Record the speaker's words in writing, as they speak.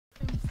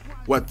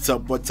What's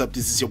up,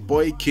 this is your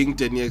boy King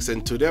Denix,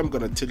 and today I'm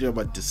gonna tell you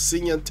about the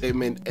Senio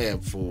Tainment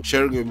App for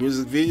sharing your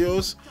music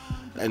videos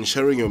and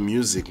sharing your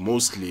music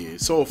mostly.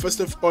 So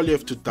first of all, you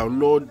have to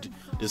download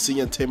the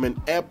Senio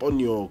Tainment App on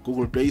your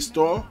Google Play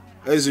Store.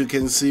 As you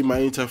can see, my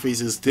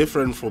interface is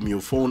different from your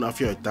phone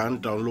after you're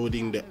done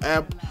downloading the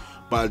app,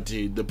 but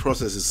the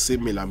process is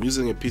similar. I'm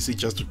using a PC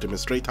just to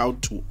demonstrate how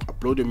to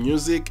upload your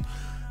music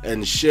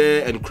and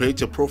share and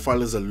create a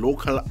profile as a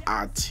local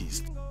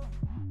artist.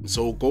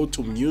 So go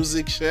to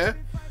music, share,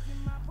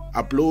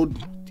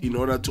 upload. In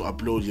order to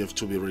upload, you have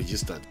to be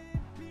registered.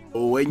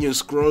 Or when you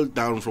scroll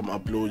down from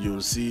upload,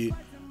 you'll see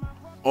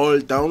all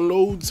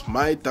downloads,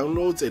 my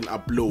downloads, and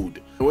upload.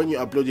 When you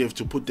upload, you have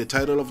to put the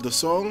title of the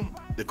song,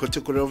 the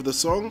category of the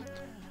song,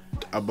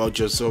 about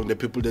your song, the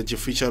people that you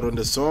featured on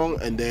the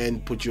song, and then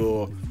put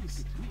your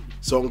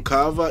song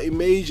cover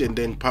image and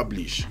then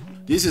publish.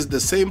 This is the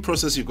same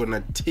process you're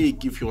gonna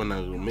take if you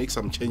wanna make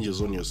some changes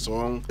on your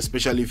song,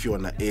 especially if you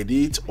wanna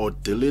edit or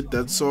delete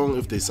that song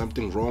if there's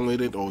something wrong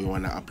with it, or you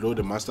wanna upload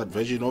a mastered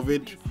version of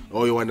it,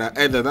 or you wanna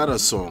add another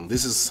song.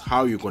 This is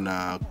how you're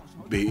gonna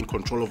be in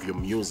control of your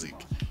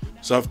music.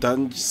 So I've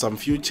done some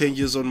few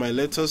changes on my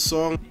latest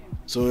song.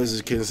 So as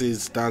you can see,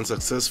 it's done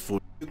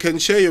successful. You can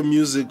share your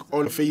music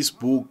on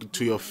Facebook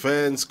to your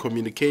fans,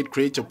 communicate,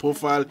 create a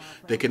profile.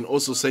 They can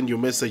also send you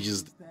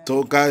messages.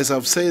 So guys,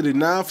 I've said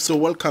enough. So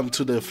welcome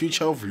to the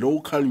future of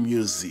local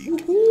music.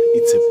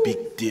 It's a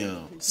big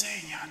deal.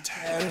 Senio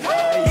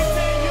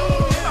Tainment.